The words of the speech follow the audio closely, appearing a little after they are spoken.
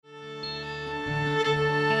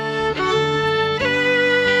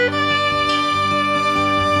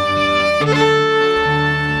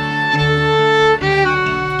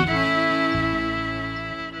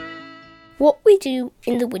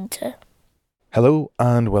winter. Hello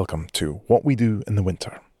and welcome to What We Do in the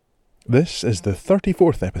Winter. This is the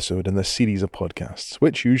 34th episode in this series of podcasts,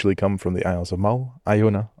 which usually come from the Isles of Mull,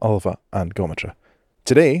 Iona, Ulva and Gomitra.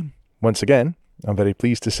 Today, once again, I'm very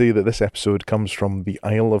pleased to say that this episode comes from the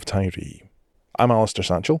Isle of Tiree. I'm Alistair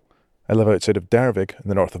Satchell, I live outside of Dervig in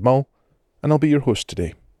the north of Mull, and I'll be your host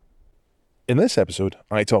today. In this episode,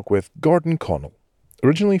 I talk with Gordon Connell.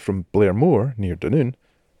 Originally from Blairmore, near Dunoon,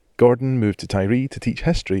 Gordon moved to Tiree to teach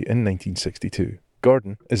history in 1962.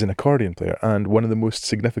 Gordon is an accordion player and one of the most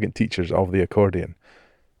significant teachers of the accordion.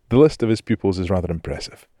 The list of his pupils is rather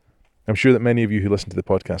impressive. I'm sure that many of you who listen to the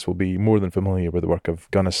podcast will be more than familiar with the work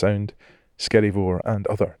of Gunna Sound, Skerryvore and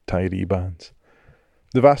other Tiree bands.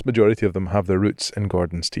 The vast majority of them have their roots in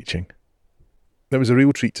Gordon's teaching. It was a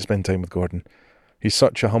real treat to spend time with Gordon. He's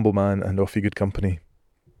such a humble man and awfully good company.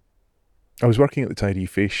 I was working at the Tiree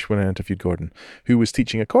Fèis when I interviewed Gordon, who was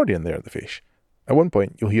teaching accordion there at the Fèis. At one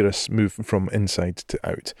point, you'll hear us move from inside to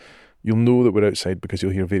out. You'll know that we're outside because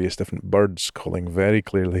you'll hear various different birds calling very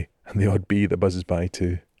clearly, and the odd bee that buzzes by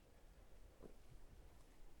too.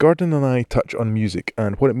 Gordon and I touch on music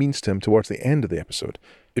and what it means to him towards the end of the episode.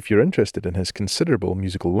 If you're interested in his considerable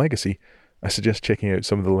musical legacy, I suggest checking out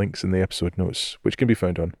some of the links in the episode notes, which can be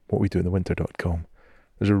found on whatwedointhewinter.com.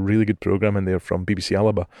 There's a really good programme in there from BBC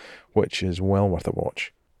Alaba, which is well worth a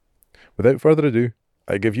watch. Without further ado,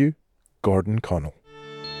 I give you Gordon Connell.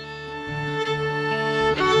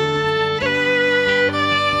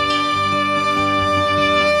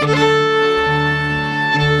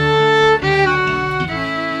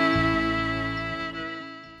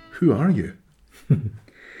 Who are you?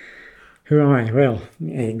 Who am I? Well,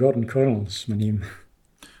 Gordon Connell's my name.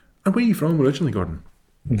 And where are you from originally, Gordon?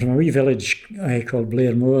 I'm from a wee village called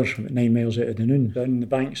Blairmore, about 9 miles out of Dunoon, down the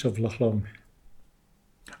banks of Loch Long.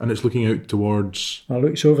 And it's looking out towards... Well, it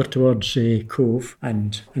looks over towards Cove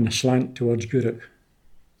and in a slant towards Gourock.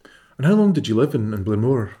 And how long did you live in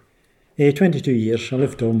Blairmore? 22 years. I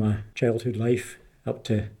lived all my childhood life up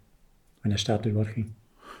to when I started working.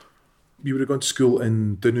 You would have gone to school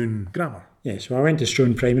in Dunoon Grammar? Yeah, so I went to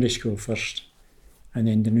Strone Primary School first and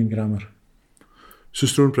then Dunoon Grammar. So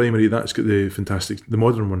Strone Primary, that's got the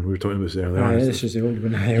modern one we were talking about earlier. This is the old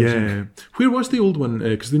one. Yeah. Where was the old one?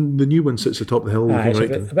 Because the new one sits atop the hill.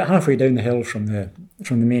 It's about halfway down the hill from the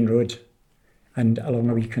main road and along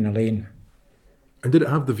a wee kind of lane. And did it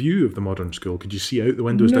have the view of the modern school? Could you see out the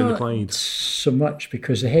windows down the Clyde? Not so much,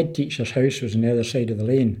 because the head teacher's house was on the other side of the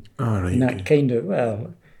lane. Oh, right. And that kind of,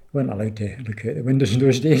 well, weren't allowed to look out the windows in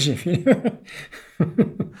those days, if you know.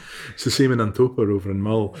 It's the same in Antopper over in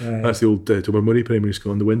Mull. That's the old Tobermory Primary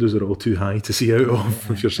School, and the windows are all too high to see out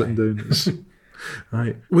of if you're sitting down.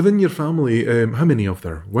 Right. Within your family, how many of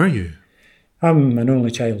there were you? I'm an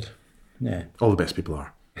only child. Yeah. All the best people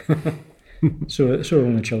are. So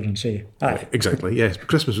only children say. Aye. Exactly, yes. But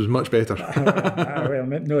Christmas was much better. Well,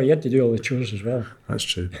 no, you had to do all the chores as well. That's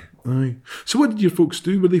true. Aye. So what did your folks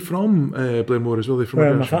do? Were they from Blairmore as well?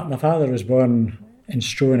 My father was born in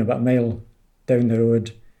Strone, about a mile down the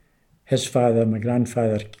road. His father, my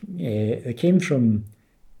grandfather, they came from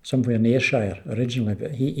somewhere in Ayrshire originally,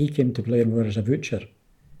 but he came to Blairmore as a butcher.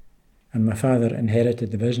 And my father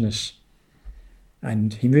inherited the business.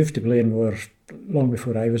 And he moved to Blairmore long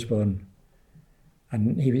before I was born.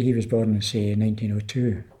 And he was born in, say,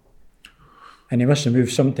 1902. And he must have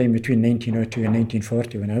moved sometime between 1902 and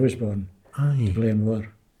 1940 when I was born to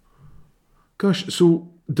Blairmore. Gosh, so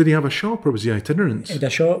did he have a shop or was he itinerant? He had a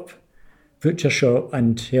shop, butcher shop,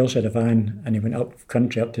 and he also had a van, and he went up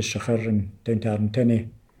country up to Suchar and down to Arntinny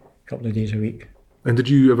a couple of days a week. And did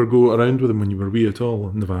you ever go around with him when you were wee at all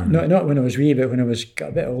in the van? Not when I was wee, but when I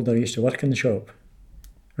got a bit older I used to work in the shop.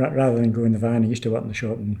 Rather than go in the van, I used to work in the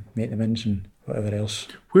shop and make the mince and whatever else.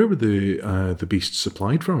 Where were the beasts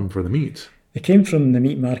supplied from for the meat? They came from the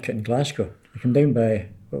meat market in Glasgow. They came down by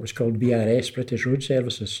what was called BRS, British Road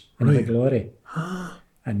Services, in a big lorry.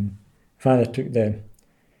 And father took the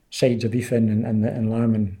sides of beef in and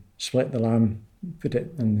lamb and split the lamb, put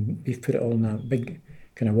it all in a big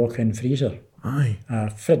kind of walk-in freezer.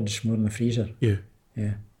 Fridge more than a freezer. Yeah.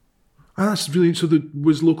 Yeah. That's really... So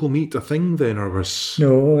was local meat a thing then, or was...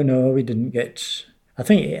 No, we didn't get... I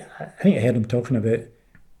think I heard him talking about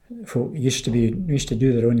folk used to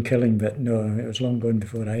do their own killing, but no, it was long gone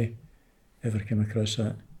before I ever came across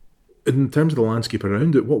that. In terms of the landscape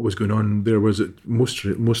around it, what was going on there? Was it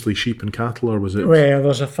mostly sheep and cattle, or was it... Well,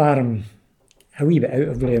 there's a farm a wee bit out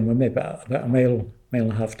of Blairmore, maybe about a mile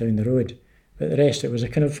and a half down the road. But the rest, it was a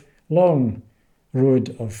kind of long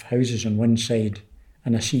road of houses on one side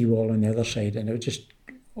and a seawall on the other side, and it was just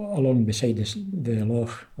along beside the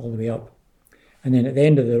loch all the way up. And then at the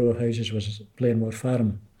end of the row of houses was Blairmore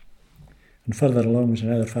Farm. And further along was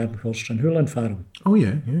another farm called Stranhulan Farm. Oh,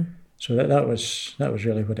 yeah. So that was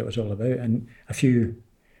really what it was all about. And a few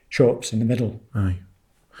shops in the middle. Aye.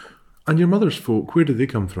 And your mother's folk, where did they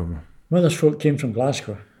come from? Mother's folk came from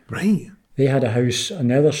Glasgow. Right. They had a house on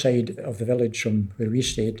the other side of the village from where we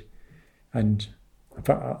stayed. And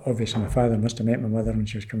obviously my father must have met my mother when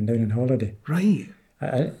she was coming down on holiday. Right.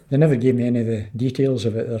 They never gave me any of the details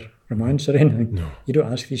about their romance or anything. No. You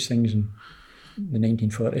don't ask these things in the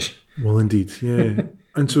 1940s. Well, indeed, yeah.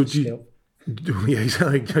 And so do you... Scalp. Yeah,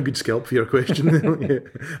 exactly. A good scalp for your question. Yeah.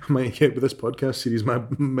 I might get with this podcast series,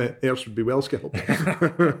 my ears would be well scalped.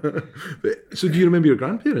 So do you remember your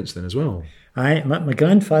grandparents then as well? My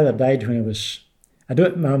grandfather died when I was...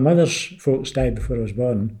 My mother's folks died before I was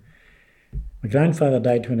born. My grandfather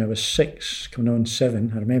died when I was 6, coming on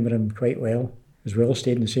 7. I remember him quite well, because we all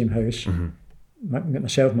stayed in the same house.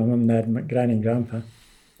 Myself, my mum, dad, my granny and grandpa.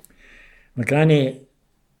 My granny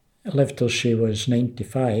lived till she was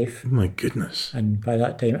 95. Oh my goodness. And by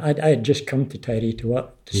that time, I had just come to Tiree to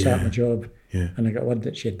work, to start my job. Yeah. And I got word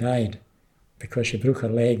that she had died because she broke her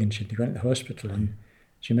leg and she had to go into the hospital. And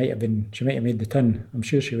she might have made the turn. I'm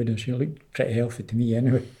sure she would have. She looked pretty healthy to me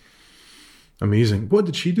anyway. Amazing. What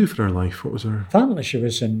did she do for her life? What was her... Apparently she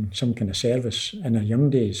was in some kind of service in her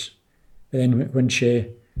young days. But then when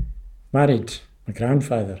she married my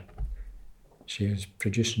grandfather, she was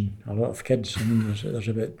producing a lot of kids. I mean, there's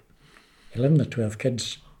about 11 or 12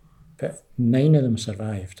 kids, but 9 of them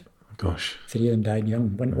survived. Gosh. 3 of them died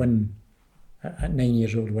young. One at 9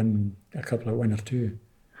 years old, a couple at 1 or 2.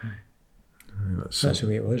 That's the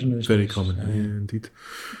way it was in those very days. common, yeah, indeed.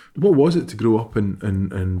 What was it to grow up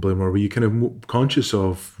in Blairmore? Were you kind of conscious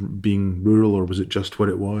of being rural, or was it just what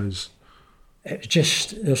it was? It was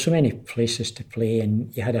just, there were so many places to play,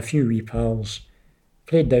 and you had a few wee pals.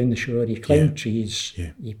 Played down the shore, you climbed trees,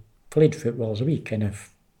 you played football. There was a wee kind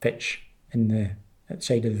of pitch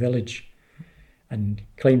outside of the village, and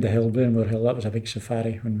climbed the hill, Blairmore Hill. That was a big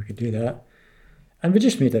safari when we could do that. And we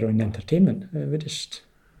just made our own entertainment. We just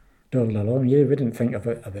dawdled along. We didn't think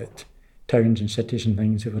about towns and cities and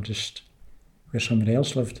things. We were just where somebody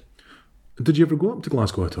else lived. Did you ever go up to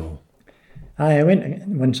Glasgow at all? I went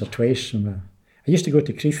once or twice. I used to go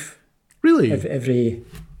to Crieff. Really?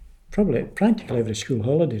 Practically every school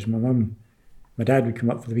holidays. My dad would come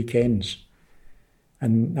up for the weekends,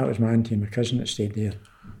 and that was my auntie and my cousin that stayed there.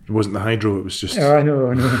 It wasn't the hydro, it was just... Oh, I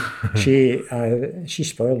know. She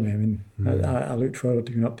spoiled me. I mean, I looked forward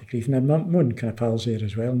to going up to Crieff, and I had my own kind of pals there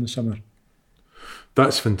as well in the summer.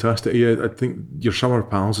 That's fantastic. Yeah, I think your summer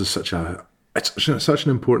pals is such an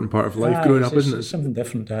important part of life growing up, isn't it? It's something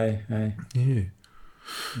different, aye. Yeah.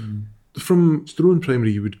 From Strone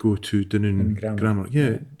Primary, you would go to Dunoon Grammar.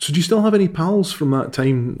 Yeah. So do you still have any pals from that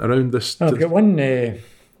time around this? I've got one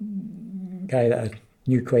guy that I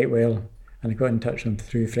knew quite well, and I got in touch with him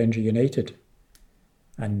through Friendly United.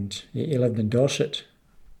 And he lived in Dorset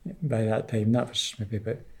by that time. That was maybe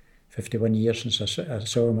about 51 years since I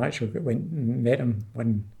saw him. Actually, went and met him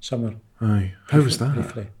one summer. Aye. How was that?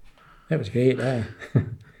 Briefly. It was great, aye.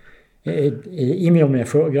 He emailed me a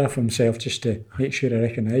photograph of himself just to make sure I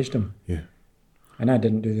recognised him. Yeah. And I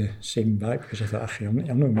didn't do the same back because I thought,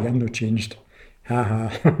 I'm not changed. Ha ha.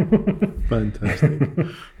 Fantastic.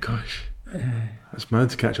 Gosh. It's mad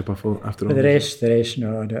to catch up after all. But the rest,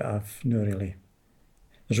 no, I've not really.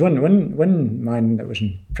 There's one man that was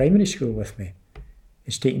in primary school with me.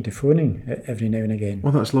 He's taken to phoning every now and again. Oh,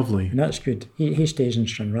 that's lovely. And that's good. He stays in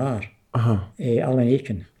Stranraer. Uh-huh. Alan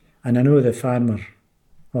Aiken. And I know the farmer.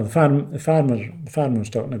 Well, the farmer I was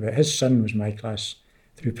talking about, his son was my class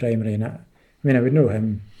through primary, and I would know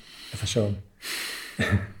him if I saw him.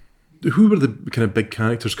 Who were the kind of big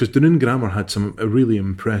characters? Because Dunoon Grammar had some really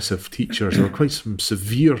impressive teachers. There were quite some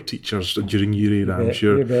severe teachers during your era, I'm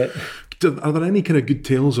sure. Are there any kind of good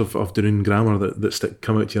tales of Dunoon Grammar that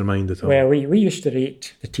come out to your mind at all? Well, we used to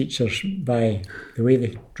rate the teachers by the way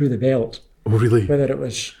they drew the belt. Oh, really? Whether it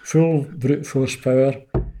was full brute force power,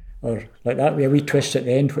 or like that way a wee twist at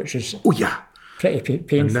the end, which was pretty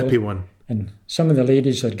painful. A nippy one. And some of the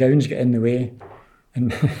ladies, their gowns get in the way.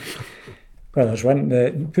 And well, there's one,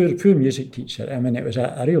 the poor music teacher. I mean, it was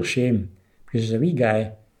a real shame because he's a wee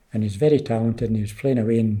guy and he's very talented and he was playing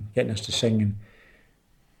away and getting us to sing. And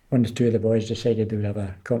one or two of the boys decided they would have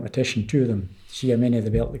a competition, 2 of them, to see how many of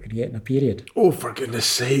the belt they could get in a period. Oh, for goodness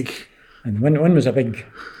sake. And one was a big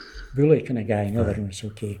bully kind of guy, and the other one was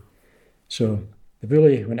okay. So the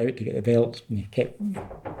bully went out to get the belt and he kept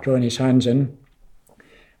drawing his hands in,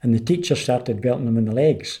 and the teacher started belting him in the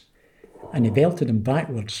legs, and he belted him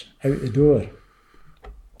backwards out the door.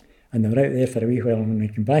 And they were out there for a wee while, and when we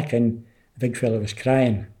came back in, the big fella was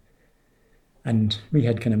crying. And we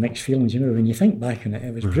had kind of mixed feelings, when you think back on it,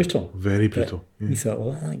 it was brutal. Very brutal. Yeah. We thought,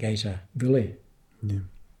 well, that guy's a bully. Yeah.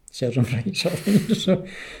 Serves him right, sort of thing. So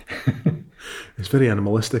it's very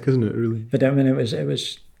animalistic, isn't it, really? But I mean, it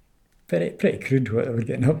was pretty crude what they were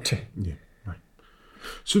getting up to. Yeah, right.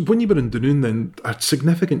 So when you were in Dunoon then, a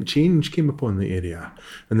significant change came upon the area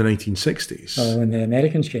in the 1960s. Oh, when the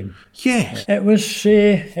Americans came. Yes. It was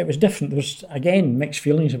different. There was, again, mixed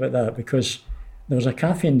feelings about that because there was a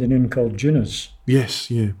cafe in Dunoon called Juno's.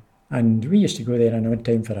 Yes, yeah. And we used to go there in odd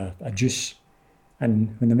time for a juice.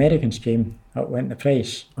 And when the Americans came, up went the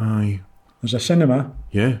price. Aye. There was a cinema.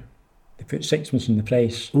 Yeah. They put sixpence in the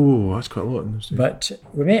price. Oh, that's quite a lot in those days. But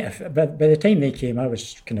we met, by the time they came, I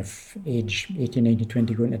was kind of age 18, 19,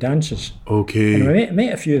 20 going to dances. Okay. And we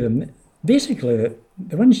met a few of them. Basically,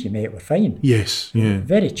 the ones you met were fine. Yes, yeah.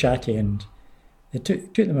 Very chatty, and it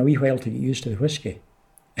took them a wee while to get used to the whiskey.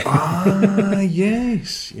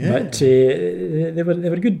 Yes, yeah. But they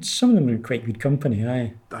were good. Some of them were quite good company.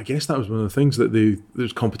 Aye. I guess that was one of the things that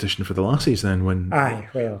there's competition for the lassies then. Aye,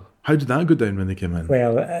 well. How did that go down when they came in?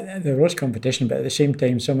 Well, there was competition, but at the same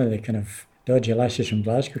time, some of the kind of dodgy lasses from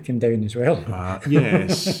Glasgow came down as well.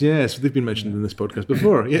 Yes, yes. They've been mentioned in this podcast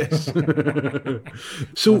before, yes.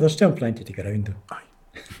 So there's still plenty to go around, though. Aye.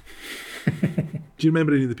 Do you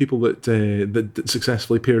remember any of the people that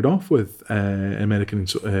successfully paired off with American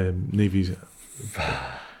navies?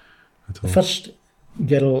 The first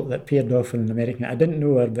girl that paired off with an American, I didn't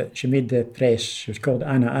know her, but she made the press. She was called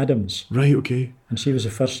Anna Adams. Right, okay. And she was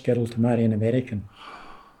the first girl to marry an American.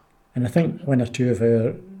 And I think one or two of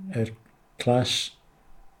our class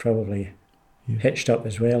probably hitched up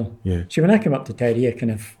as well. Yeah. See, when I came up to Tyree, I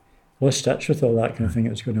kind of lost touch with all that kind of thing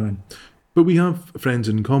that was going on. But we have friends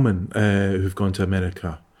in common who've gone to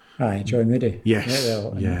America. Aye, Joy Moody. Yes.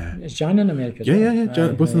 Yeah. Is Jan in America? Yeah.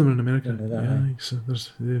 Aye, both of them are in America. That, so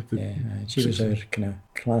there's she was our kind of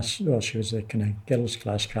class. Well, she was the kind of girls'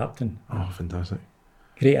 class captain. Oh, fantastic!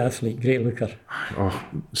 Great athlete, great looker. Oh,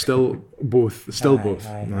 still both.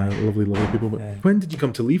 Aye. Lovely people. But when did you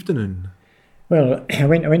come to leave Dunoon? Well, I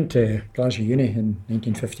went to Glasgow Uni in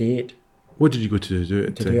 1958. What did you go to do?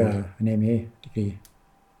 To do an MA degree.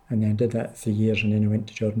 And then I did that 3 years, and then I went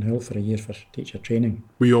to Jordan Hill for a year for teacher training.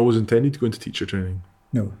 Were you always intending to go into teacher training?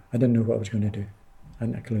 No, I didn't know what I was going to do. I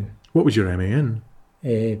hadn't a clue. What was your MA in?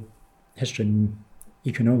 History and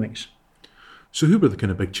economics. So who were the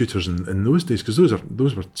kind of big tutors in those days? Because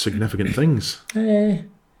those were significant things. Well,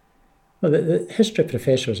 the history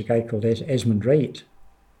professor was a guy called Esmond Wright,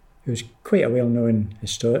 who was quite a well-known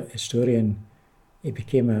historian. He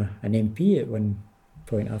became an MP at one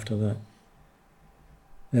point after that.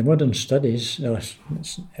 The modern studies,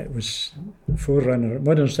 it was a forerunner.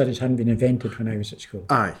 Modern studies hadn't been invented when I was at school.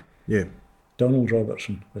 Aye, yeah. Donald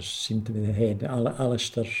Robertson seemed to be the head.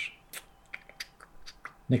 Alistair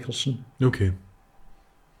Nicholson. Okay.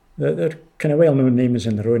 They're kind of well-known names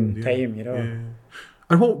in their own time, Yeah.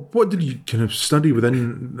 And what did you kind of study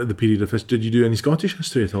within the period of history? Did you do any Scottish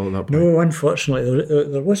history at all at that point? No, unfortunately.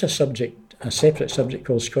 There was a separate subject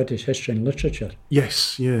called Scottish History and Literature.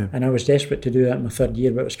 Yes, yeah. And I was desperate to do that in my third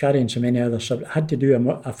year, but I was carrying so many other subjects. I had to do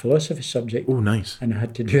a philosophy subject. Oh, nice. And I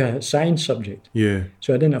had to do a science subject. Yeah.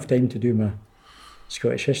 So I didn't have time to do my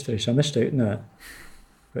Scottish history, so I missed out on that.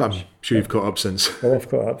 I'm sure you've caught up since. Well, I've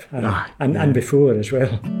caught up. And before as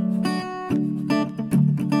well.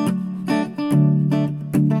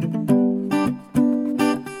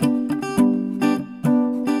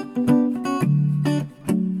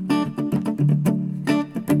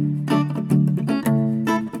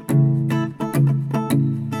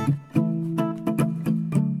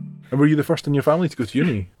 And were you the first in your family to go to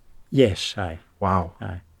uni? Yes, aye. Wow.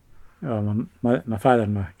 Aye. Oh, my father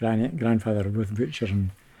and my grandfather were both butchers,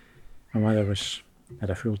 and my mother had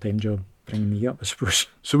a full-time job bringing me up, I suppose.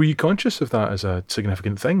 So were you conscious of that as a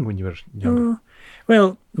significant thing when you were young?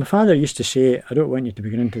 Well, my father used to say, I don't want you to be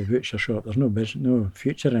going into the butcher shop, there's no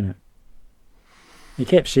future in it. He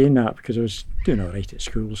kept saying that because I was doing all right at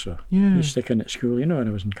school, so I was sticking at school, and I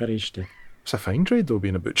was encouraged to. It's a fine trade, though,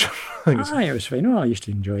 being a butcher. It was fine. I used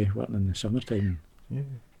to enjoy working in the summertime. Yeah.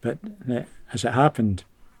 But as it happened,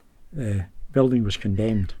 the building was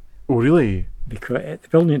condemned. Oh, really? Because the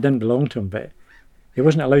building didn't belong to him, but he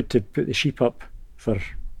wasn't allowed to put the sheep up for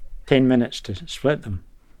 10 minutes to split them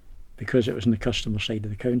because it was on the customer side of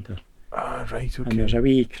the counter. Ah, right, okay. And there was a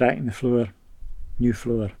wee crack in the floor, new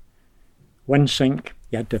floor. One sink,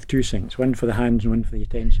 you had to have two sinks, one for the hands and one for the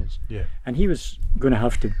utensils. Yeah. And he was going to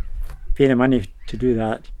have to pay the money to do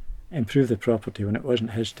that, improve the property when it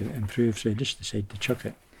wasn't his to improve, so he just decided to chuck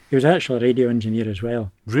it. He was actually a radio engineer as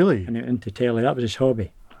well. Really? And he went into telly, that was his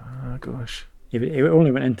hobby. Ah, gosh. He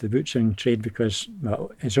only went into the butchering trade because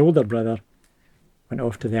his older brother went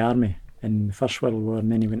off to the army in the First World War,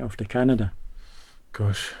 and then he went off to Canada.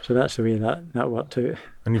 Gosh. So that's the way that worked out.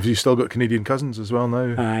 And have you still got Canadian cousins as well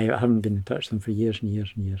now? I haven't been in touch with them for years and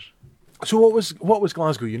years and years. So what was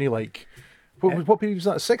Glasgow Uni like? What period was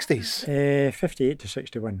that? 60s? 58 to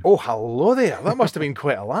 61. Oh, hello there. That must have been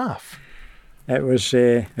quite a laugh. It was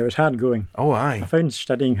hard going. Oh, I aye. found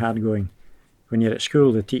studying hard going. When you're at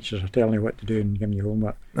school, the teachers are telling you what to do and giving you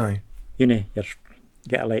homework. Aye. Uni, you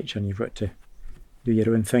get a lecture and you've got to do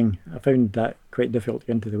your own thing. I found that quite difficult to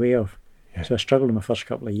get into the way of. Yeah. So I struggled in my first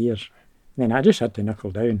couple of years. And then I just had to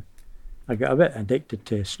knuckle down. I got a bit addicted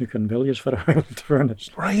to snooker and billiards for a while, to be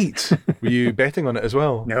honest. Right. Were you betting on it as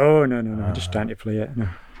well? No. Just trying to play it. No.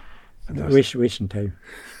 Wasting time.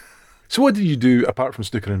 So what did you do apart from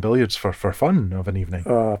snooker and billiards for fun of an evening?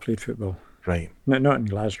 Oh, I played football. Right. Not in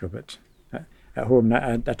Glasgow, but at home.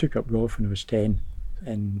 I took up golf when I was 10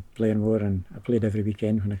 in Blairmore, and I played every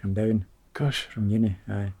weekend when I come down Gosh. from uni.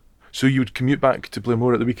 Aye. So you would commute back to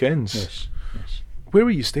Blairmore at the weekends? Yes. Where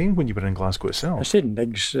were you staying when you were in Glasgow I itself? stayed in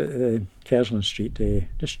Diggs, Kersland Street,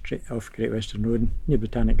 just straight off Great Western Road, near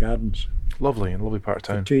Botanic Gardens. Lovely part of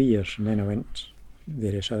For town. 2 years, and then I went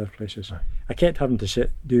various other places. Aye. I kept having to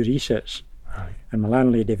do resits, Aye. and my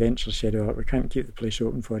landlady eventually said, "Oh, we can't keep the place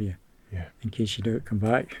open for you, Yeah. in case you don't come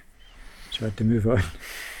back." So I had to move on.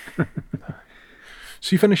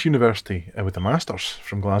 So you finished university with a Masters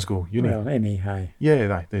from Glasgow Uni? Well, MA high.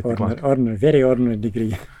 Yeah, the Glasgow. Very ordinary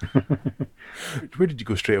degree. Where did you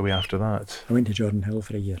go straight away after that? I went to Jordan Hill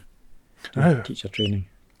for a year, Oh. teacher training.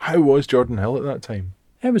 How was Jordan Hill at that time?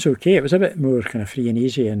 It was okay. It was a bit more kind of free and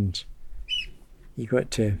easy, and you got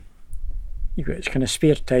kind of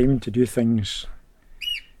spare time to do things.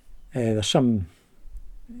 There's some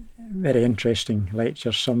very interesting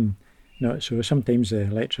lectures, some not so. Sometimes the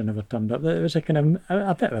lecturer never turned up. It was a kind of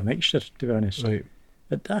a bit of a mixture, to be honest. Right.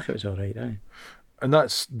 But it was all right. Aye. And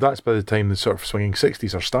that's by the time the sort of swinging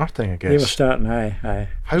 60s are starting, I guess. They were starting. Aye.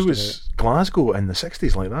 How Just was Glasgow in the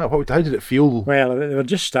 60s like that? How did it feel? Well, they were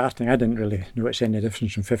just starting. I didn't really notice any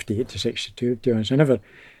difference from 58 to 62, to be honest. I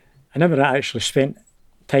never actually spent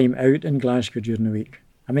time out in Glasgow during the week.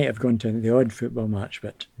 I might have gone to the odd football match,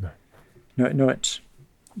 but not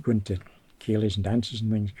going to ceilidhs and dances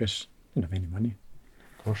and things, because I didn't have any money.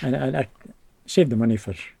 Of course. And I saved the money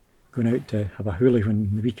for going out to have a hoolie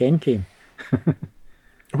when the weekend came.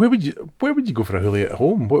 Where would you go for a hoolie at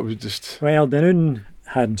home? What would just... Well, Dunoon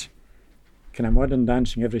had kind of modern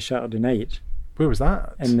dancing every Saturday night Where was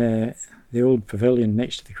that? in the old pavilion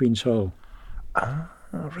next to the Queen's Hall. Ah,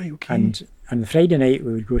 right, okay. And on the Friday night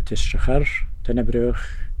we would go to Stracher, Tinnebruch,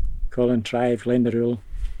 Collintrive, Glendaruel,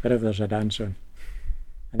 wherever there's a dance on.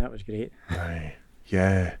 And that was great. Aye.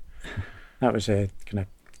 Yeah. That was a kind of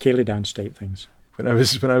ceilidh dance type things. When I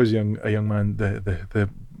was a young man, the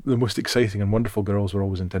most exciting and wonderful girls were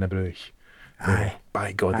always in Tinnebruch. Aye.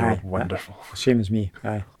 By God, they Aye. were wonderful. Same as me,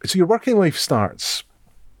 aye. So your working life starts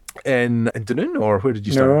in Dunoon, or where did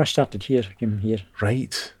you start? No, I started here, came here.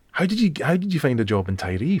 Right. How did you find a job in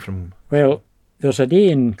Tiree from? Well, there was a day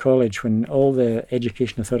in college when all the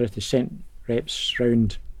education authorities sent reps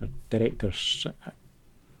round, directors,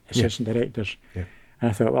 assistant directors. Yeah. And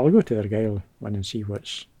I thought, well, I'll go to the Argyll one and see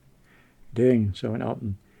what's doing. So I went up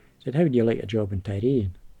and said, how would you like a job in Tiree?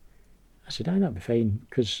 And I said, that'd be fine,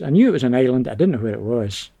 because I knew it was an island. I didn't know where it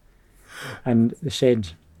was. And they said,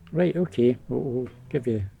 right, okay, we'll give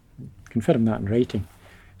you, confirm that in writing.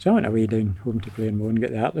 So I went away down home to Blairmore and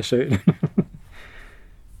get the atlas out.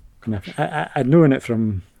 And I'd known it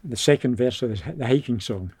from the second verse of the hiking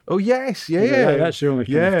song. Oh yes, yeah. That's the only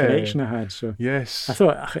kind of connection I had. So yes. I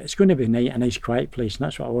thought it's going to be a nice quiet place, and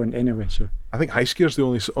that's what I want anyway. So I think Highscare's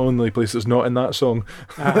the only place that's not in that song.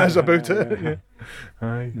 That's about it. Yeah.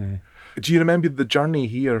 Aye. Yeah. Do you remember the journey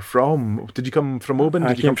here from? Did you come from Oban? I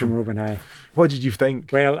Did you came come from Oban, aye. What did you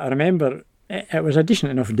think? Well, I remember it was a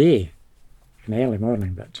decent enough day, in the early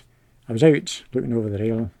morning, but I was out looking over the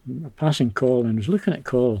rail, passing Col, and was looking at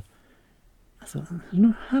Col. I thought,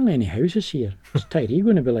 there's hardly any houses here. What's Tiree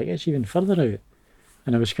going to be like? It's even further out.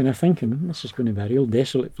 And I was kind of thinking, this is going to be a real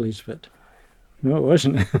desolate place, but no, it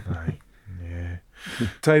wasn't. Aye. Yeah.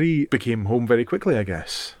 Tiree became home very quickly, I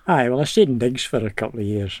guess. Aye, well, I stayed in Diggs for a couple of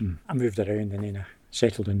years, and I moved around, and then I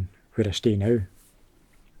settled in where I stay now.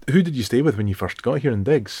 Who did you stay with when you first got here in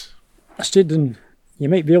Diggs? I stayed in, you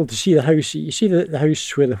might be able to see the house. You see the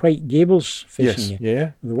house where the white gables facing Yes. you?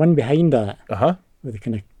 Yeah. The one behind that, Uh-huh. with the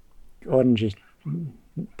kind of orangey,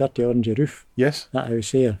 dirty orangey roof. Yes. That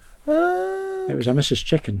house there. It was a Mrs.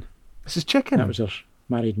 Chicken. Mrs. Chicken. That was her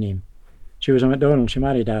married name. She was a McDonald. She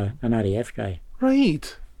married an RAF guy.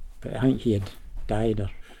 Right. but I think he had died. Or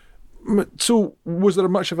So, was there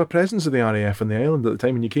much of a presence of the RAF on the island at the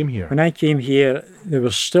time when you came here? when I came here,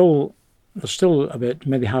 there's still about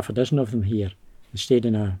maybe half a dozen of them here. They stayed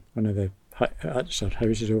in one of the huts or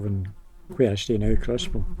houses over in where I stay now,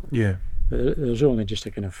 Crossbow. Yeah. But there was only just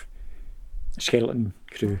a kind of skeleton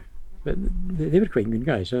crew. But they were quite good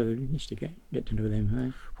guys. So I used to get to know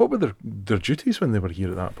them. What were their duties when they were here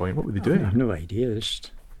at that point? What were they I doing? have no idea.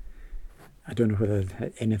 I don't know whether it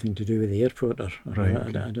had anything to do with the airport or Right, what.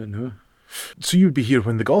 okay. I don't know. So you'd be here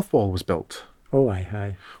when the golf ball was built. Oh,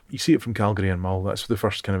 aye. You see it from Calgary and Mull. That's the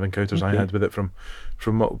first kind of encounters I Okay. had with it from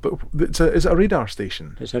Mull. But is it a radar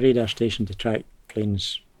station? It's a radar station to track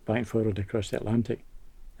planes back and forward across the Atlantic.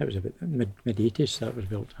 That was about mid-80s that was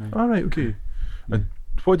built. Aye. All right, okay. And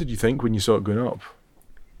what did you think when you saw it going up?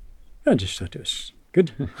 I just thought it was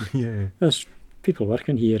good. Yeah. There's people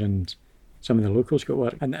working here and some of the locals got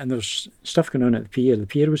work. And there's stuff going on at the pier. The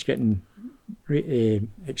pier was getting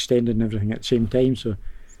extended and everything at the same time. So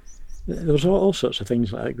there was all sorts of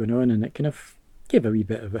things like that going on, and it kind of gave a wee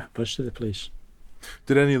bit of a buzz to the place.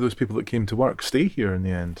 Did any of those people that came to work stay here in the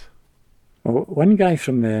end? Well, one guy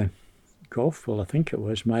from the golf ball, I think it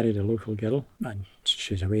was, married a local girl, and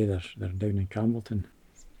she's away. They're down in Campbellton.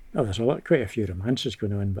 Oh, there's quite a few romances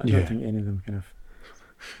going on, but I Yeah. don't think any of them kind of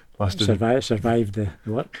Lasted. survived the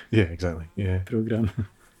work Yeah, exactly. Yeah. programme.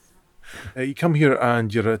 You come here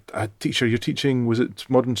and you're a teacher. You're teaching, was it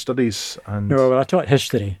modern studies? And No, well, I taught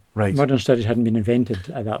history. right. Modern studies hadn't been invented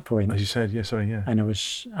at that point. As you said, yeah, sorry, yeah. And I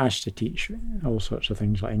was asked to teach all sorts of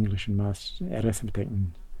things like English and maths, arithmetic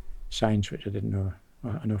and science, which I didn't know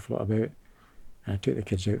an awful lot about. And I took the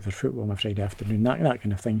kids out for football on a Friday afternoon, that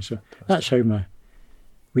kind of thing. So that's how my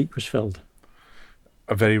week was filled.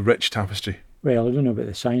 A very rich tapestry. Well, I don't know about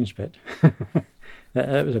the science bit.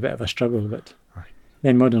 that was a bit of a struggle, but Aye.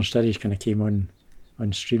 then modern studies kind of came on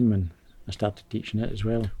stream, and I started teaching it as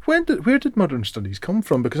well. Where did modern studies come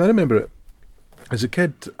from? Because I remember it as a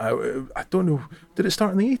kid. I don't know. Did it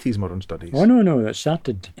start in the 80s, modern studies? Oh, no, it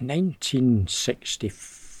started in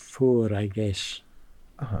 1964, I guess.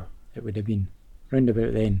 Uh-huh. It would have been round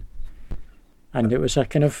about then. And it was a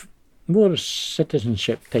kind of more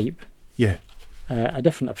citizenship type, Yeah. a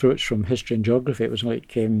different approach from history and geography. It was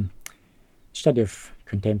like study of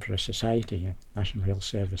contemporary society, National Health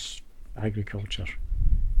Service, agriculture,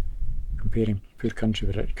 comparing poor country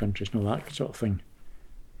with rich countries and all that sort of thing.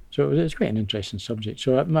 So it was quite an interesting subject.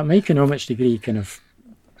 So my economics degree kind of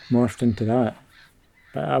morphed into that.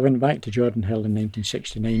 But I went back to Jordan Hill in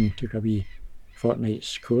 1969, took a wee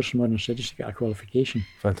fortnight's course in modern studies to get a qualification.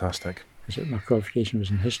 Fantastic. Because my qualification was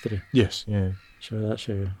in history. Yes, yeah. So that's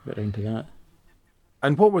how I got round to that.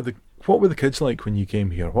 And what were the kids like when you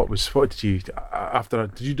came here? What did you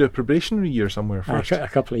did you do a probationary year somewhere first? A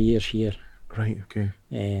couple of years here, Right, okay.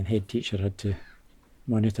 and head teacher had to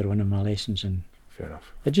monitor one of my lessons, and Fair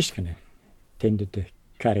enough. it just kind of tended to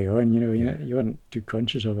carry on. You weren't too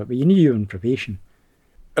conscious of it, but you knew you were on probation.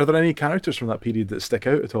 Are there any characters from that period that stick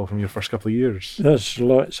out at all from your first couple of years? There's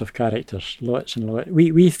lots of characters, lots and lots.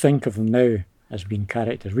 We think of them now as being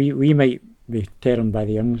characters. We might be termed by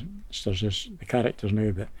the youngsters as the characters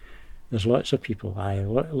now, but there's lots of people.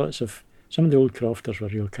 Lots of some of the old crofters were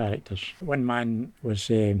real characters. One man was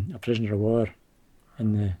a prisoner of war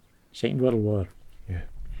in the Second World War. Yeah.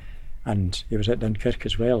 And he was at Dunkirk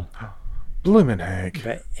as well. Bloomin' heck.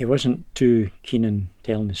 But he wasn't too keen on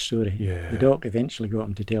telling his story. Yeah. The doc eventually got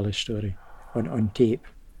him to tell his story on tape.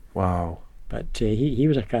 Wow. But he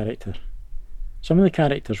was a character. Some of the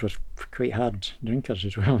characters were quite hard drinkers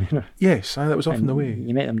as well, Yes, that was often And the way.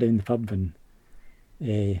 You met them down the pub, and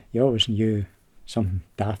you always knew something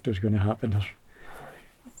daft was going to happen or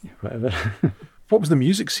whatever. What was the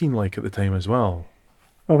music scene like at the time as well?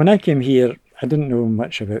 Well, when I came here, I didn't know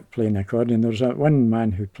much about playing the accordion. There was one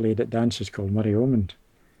man who played at dances called Murray Ormond.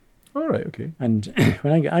 All right, okay. And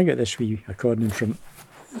when I got this wee accordion from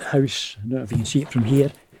the house, I don't know if you can see it from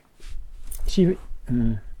here. See,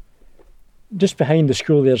 just behind the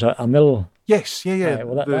school there's a mill. Yes, yeah. Right,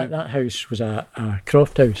 well, that house was a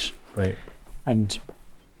croft house. Right. And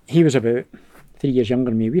he was about 3 years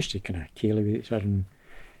younger than me. We used to kind of keil with each other. And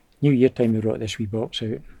New Year time, we brought this wee box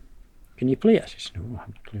out. Can you play it? I says, no, I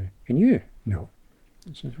haven't a clue. Can you? No.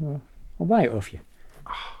 I says, well, I'll buy it off you.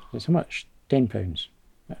 Says, how much? £10.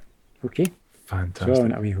 Okay. Fantastic. So I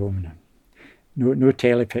went away home. And no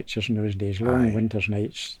telly pictures in those days. Long Aye. winter's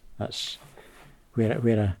nights. That's where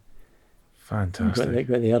I Fantastic.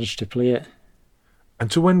 got the urge to play it.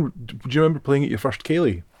 And so do you remember playing at your first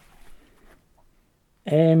Ceilidh?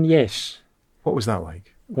 Yes. What was that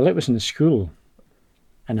like? Well, it was in the school,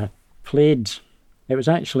 and I played. It was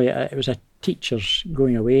actually it was a teachers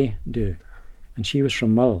going away do, and she was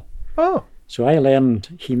from Mull. Oh. So I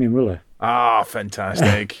learned Hime Mula, Ah,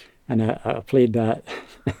 fantastic. and I played that,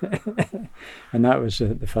 and that was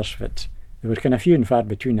the first of it. There were kind of few and far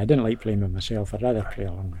between. I didn't like playing with myself. I'd rather play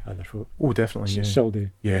along with other folk. Oh, definitely, yeah. Still do.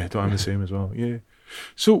 Yeah, I'm the same as well, yeah.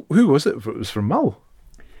 So, who was it? It was from Mull?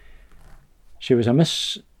 She was a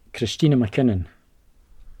Miss Christina McKinnon.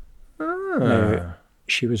 Ah, Now,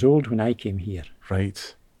 she was old when I came here.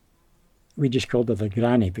 right. We just called her the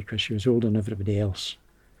granny because she was older than everybody else.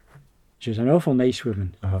 She was an awful nice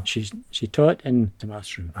woman. Uh-huh. She taught in the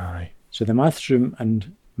maths room. Aye. So the maths room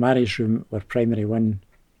and Mary's room were primary 1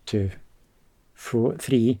 to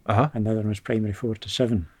 3, Uh-huh. and the other one was primary 4 to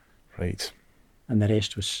 7, Right. and the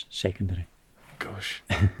rest was secondary. Gosh.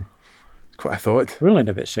 Quite a thought. We only had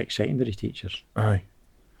about 6 secondary teachers. Aye.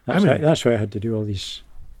 That's why I had to do all these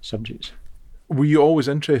subjects. Were you always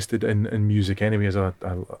interested in music anyway as a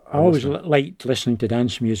I always listener? liked listening to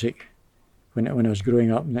dance music when I was growing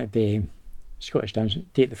up, and it'd be Scottish Dance,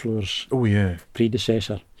 Take the Floor's Oh, yeah.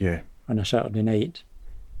 predecessor Yeah. on a Saturday night.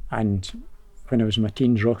 And when I was in my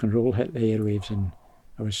teens, rock and roll hit the airwaves, and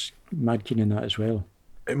I was mad keen on that as well.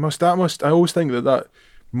 I always think that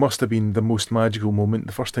must have been the most magical moment,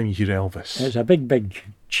 the first time you hear Elvis. It was a big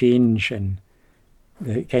change in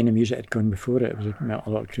the kind of music that had gone before it. It was a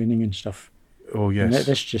lot of crooning and stuff. Oh, And yes.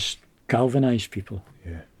 this just galvanised people.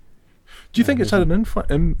 Yeah. Do you think it's had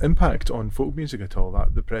an impact on folk music at all,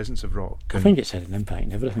 that the presence of rock? I think it's had an impact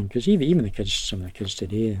on everything, because even the kids, some of the kids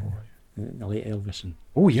today, the late Elvis and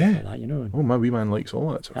Oh, yeah. like that, you know. Oh, my wee man likes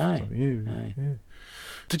all that sort of Aye, stuff. Yeah, aye. yeah.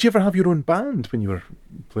 Did you ever have your own band when you were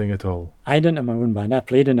playing at all? I didn't have my own band. I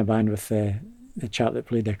played in a band with the chap that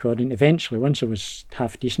played the accordion. Eventually, once I was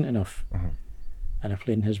half decent enough, Mhm. and I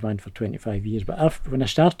played in his band for 25 years. But when I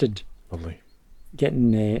started Lovely.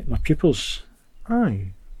 getting my pupils,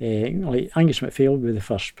 Aye. like Angus MacPhail would be the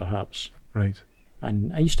first, perhaps. Right.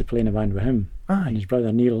 And I used to play in a band with him and Aye. his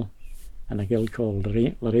brother Neil and a girl called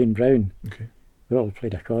Lorraine Brown. Okay. We all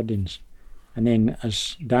played accordions. And then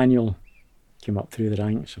as Daniel came up through the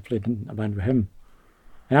ranks, I played in a band with him.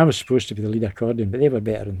 And I was supposed to be the lead accordion, but they were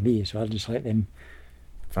better than me, so I just let them.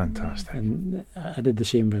 Fantastic. And I did the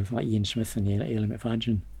same with like Ian Smith and Ailey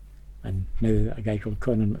McFadgen, and now a guy called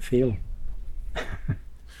Conan MacPhail.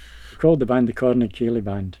 We called the band the Cornig Ceilidh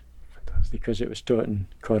Band Fantastic. because it was taught in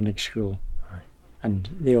Cornig School, Aye. and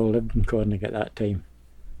they all lived in Cornig at that time.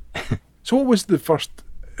 So what was the first,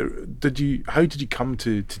 how did you come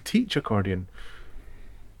to teach accordion?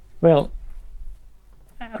 Well,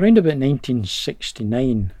 around about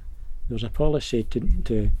 1969, there was a policy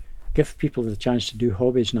to give people the chance to do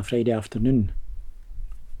hobbies on a Friday afternoon.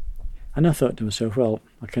 And I thought to myself, well,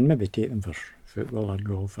 I can maybe take them for football or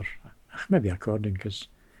golf, or maybe accordion, because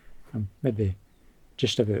I'm maybe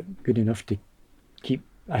just about good enough to keep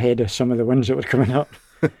ahead of some of the ones that were coming up.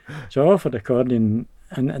 So I offered accordion,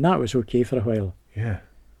 and that was okay for a while. Yeah.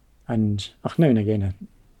 And now and again I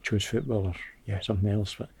chose football or Yeah. something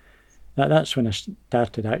else, but that's when I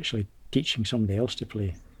started actually teaching somebody else to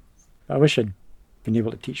play. I wish I'd been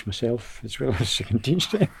able to teach myself as well as I can teach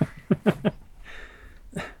them.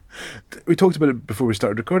 We talked about it before we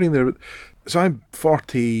started recording there. So I'm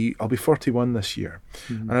 40, I'll be 41 this year.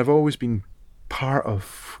 And I've always been part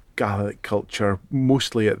of Gaelic culture,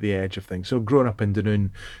 mostly at the edge of things. So growing up in Dunoon,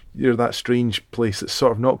 you're that strange place that's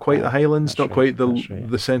sort of not quite the Highlands, That's not right, quite the that's right.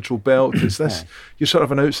 the Central Belt. It's this, Aye. you're sort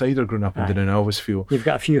of an outsider growing up in Aye. Dunoon, I always feel. You've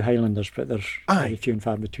got a few Highlanders, but they're Aye. very few and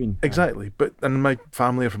far between. Exactly, and my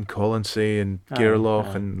family are from Colonsay and Aye, Gairloch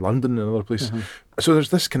aye. and London and other places. Uh-huh. So there's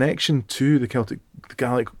this connection to the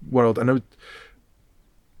Gaelic world, and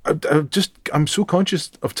I'm so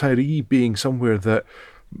conscious of Tiree being somewhere that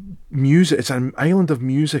music, it's an island of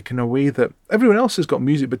music in a way that everyone else has got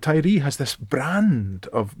music, but Tiree has this brand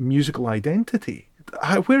of musical identity.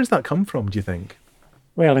 Where does that come from, do you think?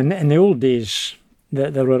 Well, in the old days,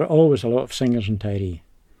 there were always a lot of singers in Tiree,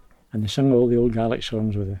 and they sung all the old Gaelic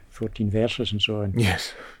songs with the 14 verses and so on.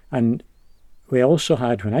 Yes. And we also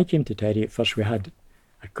had, when I came to Tiree at first, we had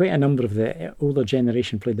quite a number of the older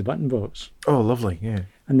generation played the button box. Oh, lovely, yeah.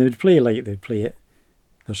 And they'd play it.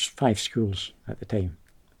 There's 5 schools at the time,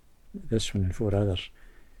 this one and 4 others.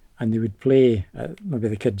 And they would play at maybe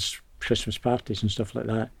the kids' Christmas parties and stuff like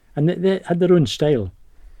that. And they had their own style.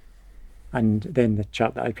 And then the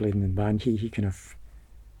chap that I played in the band, he kind of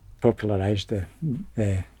popularised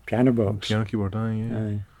the piano box. Piano keyboard,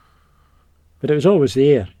 yeah. But it was always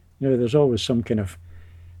there. There's always some kind of,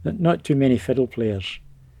 not too many fiddle players.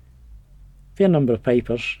 Fair number of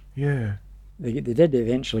pipers. Yeah. They did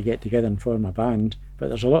eventually get together and form a band, but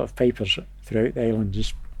there's a lot of pipers throughout the island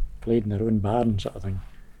just played in their own bar and sort of thing.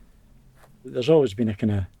 there's always been a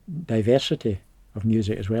kind of diversity of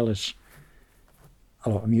music as well as a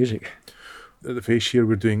lot of music. At the Fèis here,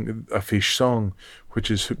 we're doing a Fèis song,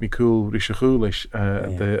 which is Hook Me Cool, Risha Coolish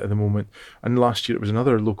at the moment. And last year it was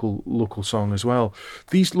another local song as well.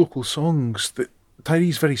 These local songs,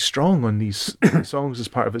 Tyree's very strong on these songs as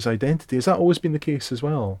part of its identity. Has that always been the case as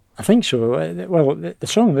well? I think so. Well, the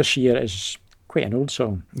song this year is quite an old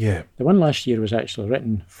song. Yeah. The one last year was actually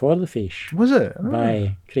written for the Fèis. Was it?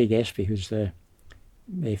 By Craig Espy, who's the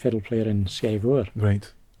fiddle player in Skerryvore.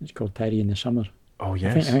 Right. It's called Tyree in the Summer. Oh,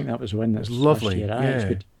 yes. I think that was the one that's lovely. Last year. Yeah. It's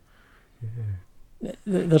good. Yeah.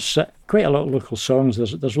 There's quite a lot of local songs.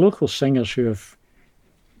 There's local singers who have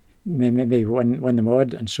maybe won the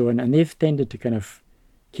mod and so on, and they've tended to kind of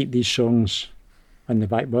keep these songs on the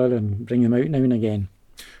back burner and bring them out now and again.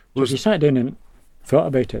 So if you sat down and thought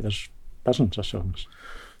about it, there's dozens of songs.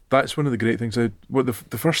 That's one of the great things. The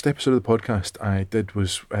first episode of the podcast I did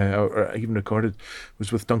was, or I even recorded,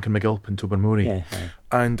 was with Duncan McGilp and Tobermory. Yeah.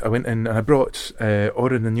 And I went in and I brought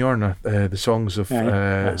Oren and Yorna, the songs of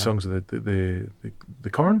songs of the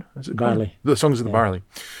corn, is it barley? Corn? The songs of the barley,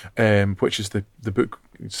 which is the book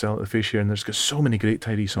you sell at the Fèis here, and there's got so many great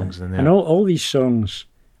Tyree songs in there. And all these songs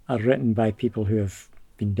are written by people who have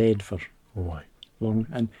been dead for long,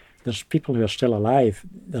 and there's people who are still alive.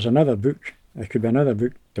 There's another book. There could be another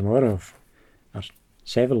book tomorrow of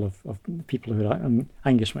several of people who are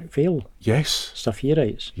Angus MacPhail. Yes. Stuff he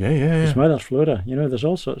writes. Yeah. His mother, Flora. There's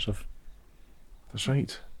all sorts of... That's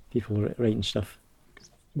right. People writing stuff.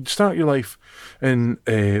 Start your life in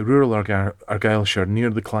rural Argyllshire, near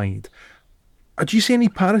the Clyde. Do you see any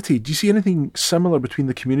parity? Do you see anything similar between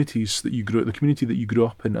the communities that you grew, the community that you grew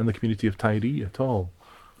up in, and the community of Tyree at all?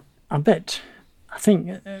 A bit. I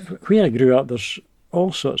think where I grew up, there's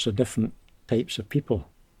all sorts of different types of people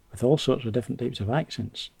with all sorts of different types of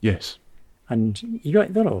accents. Yes. And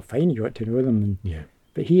they're all fine. You got to know them. Yeah.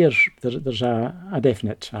 But here, there's a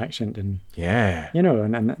definite accent, and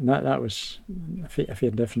and that was a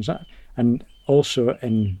fair difference. And also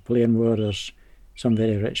in Blairmore, there's some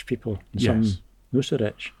very rich people, and some not so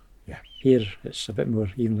rich. Yeah. Here, it's a bit more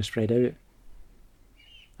evenly spread out.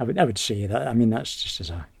 I would say that. I mean, that's just as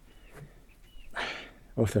a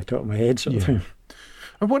off the top of my head sort of thing.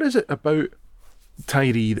 And what is it about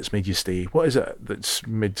Tyree that's made you stay? What is it that's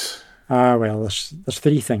made... Well, there's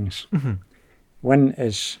three things. Mm-hmm. One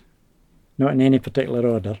is, not in any particular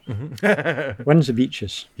order, one's the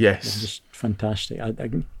beaches. Yes. They're just fantastic. I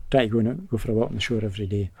try to go for a walk on the shore every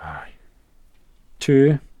day. Aye.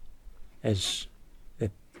 Two is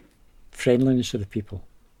the friendliness of the people.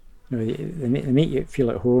 They make you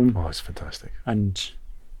feel at home. Oh, it's fantastic. And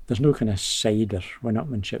there's no kind of side or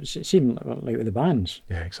one-upmanship. It seemed like with the bands.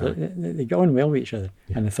 Yeah, exactly. They get on well with each other.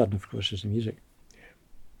 Yeah. And the third, of course, is the music.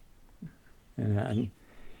 Yeah. And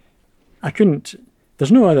I couldn't...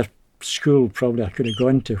 There's no other school probably I could have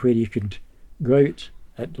gone to where you could go out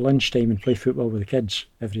at lunchtime and play football with the kids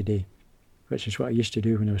every day, which is what I used to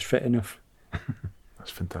do when I was fit enough.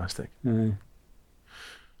 That's fantastic. And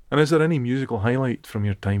is there any musical highlight from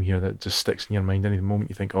your time here that just sticks in your mind? Any moment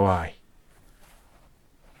you think, oh, aye.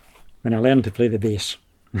 When I learned to play the bass.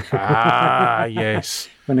 Yes.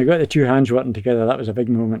 When I got the two hands working together, that was a big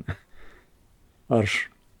moment. Or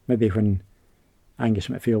maybe when Angus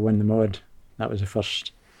MacPhail won the mod, that was the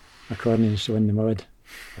first accordions to win the mod.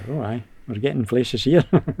 Oh, aye, we're getting places here.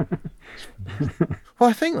 Well,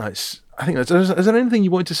 I think that's. Is there anything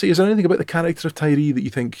you want to say? Is there anything about the character of Tyree that you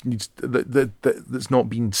think needs that's not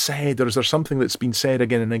been said, or is there something that's been said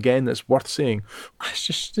again and again that's worth saying? It's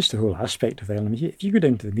just the whole aspect of it. I mean, if you go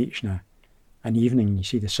down to the beach now, an evening, and you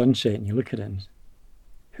see the sunset, and you look at it, and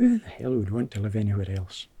who the hell would want to live anywhere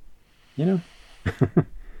else?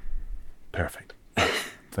 Perfect.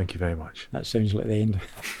 Thank you very much. That sounds like the end.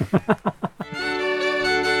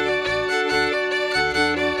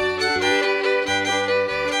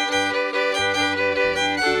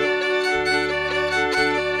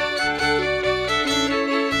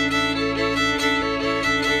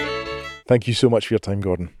 Thank you so much for your time,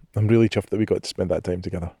 Gordon. I'm really chuffed that we got to spend that time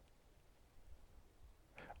together.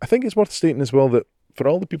 I think it's worth stating as well that for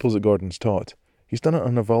all the pupils that Gordon's taught, he's done it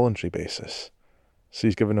on a voluntary basis. So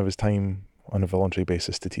he's given of his time on a voluntary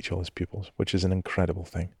basis to teach all his pupils, which is an incredible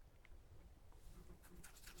thing.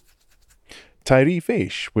 Tyree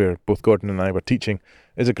Fèis, where both Gordon and I were teaching,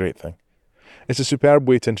 is a great thing. It's a superb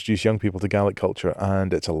way to introduce young people to Gaelic culture,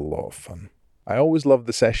 and it's a lot of fun. I always love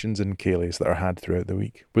the sessions in Céilís that are had throughout the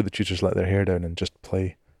week, where the tutors let their hair down and just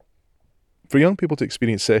play. For young people to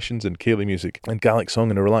experience sessions in Céilí music and Gaelic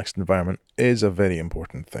song in a relaxed environment is a very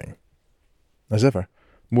important thing. As ever,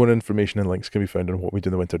 more information and links can be found on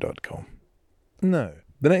whatwedointhewinter.com. Now,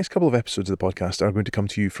 The next couple of episodes of the podcast are going to come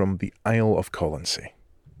to you from the Isle of Colonsay.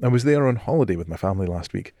 I was there on holiday with my family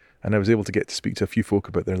last week, and I was able to get to speak to a few folk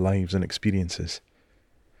about their lives and experiences.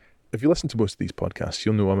 If you listen to most of these podcasts,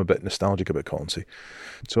 you'll know I'm a bit nostalgic about Colonsay,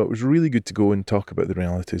 so it was really good to go and talk about the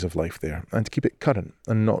realities of life there, and to keep it current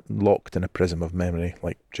and not locked in a prism of memory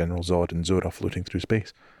like General Zod and Zora floating through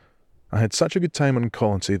space. I had such a good time on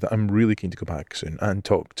Colonsay that I'm really keen to go back soon and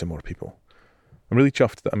talk to more people. I'm really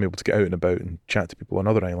chuffed that I'm able to get out and about and chat to people on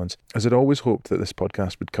other islands, as I'd always hoped that this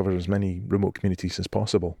podcast would cover as many remote communities as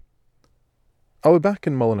possible. I'll be back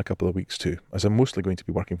in Mull in a couple of weeks too, as I'm mostly going to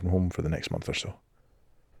be working from home for the next month or so.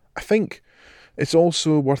 I think it's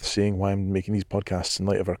also worth saying why I'm making these podcasts in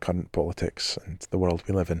light of our current politics and the world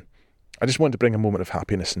we live in. I just want to bring a moment of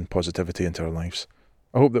happiness and positivity into our lives.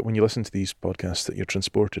 I hope that when you listen to these podcasts that you're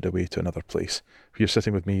transported away to another place, where you're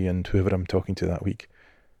sitting with me and whoever I'm talking to that week.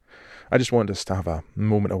 I just want us to have a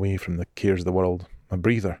moment away from the cares of the world, a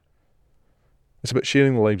breather. It's about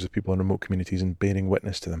sharing the lives of people in remote communities and bearing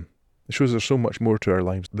witness to them. It shows there's so much more to our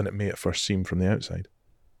lives than it may at first seem from the outside.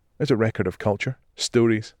 It's a record of culture,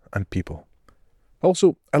 stories, and people.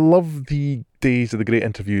 Also, I love the days of the great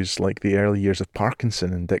interviews like the early years of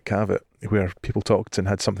Parkinson and Dick Cavett, where people talked and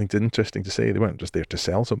had something interesting to say. They weren't just there to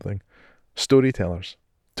sell something. Storytellers,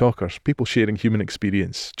 talkers, people sharing human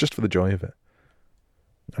experience just for the joy of it.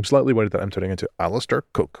 I'm slightly worried that I'm turning into Alistair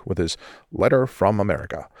Cook with his Letter from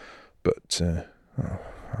America, but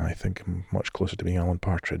I think I'm much closer to being Alan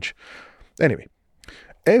Partridge. Anyway,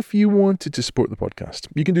 if you wanted to support the podcast,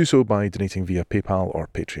 you can do so by donating via PayPal or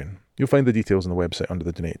Patreon. You'll find the details on the website under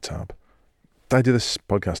the Donate tab. I do this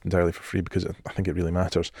podcast entirely for free because I think it really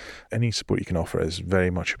matters. Any support you can offer is very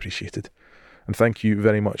much appreciated. And thank you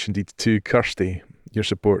very much indeed to Kirsty. Your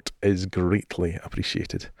support is greatly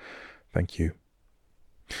appreciated. Thank you.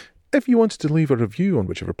 If you wanted to leave a review on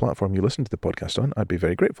whichever platform you listen to the podcast on, I'd be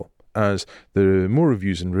very grateful, as the more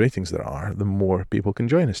reviews and ratings there are, the more people can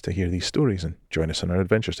join us to hear these stories and join us on our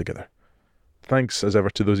adventures together. Thanks, as ever,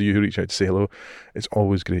 to those of you who reach out to say hello. It's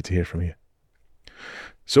always great to hear from you.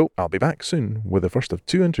 So, I'll be back soon with the first of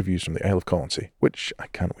 2 interviews from the Isle of Colonsay, which I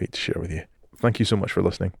can't wait to share with you. Thank you so much for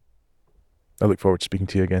listening. I look forward to speaking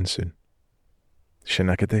to you again soon.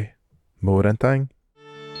 Shinakate, Morantang.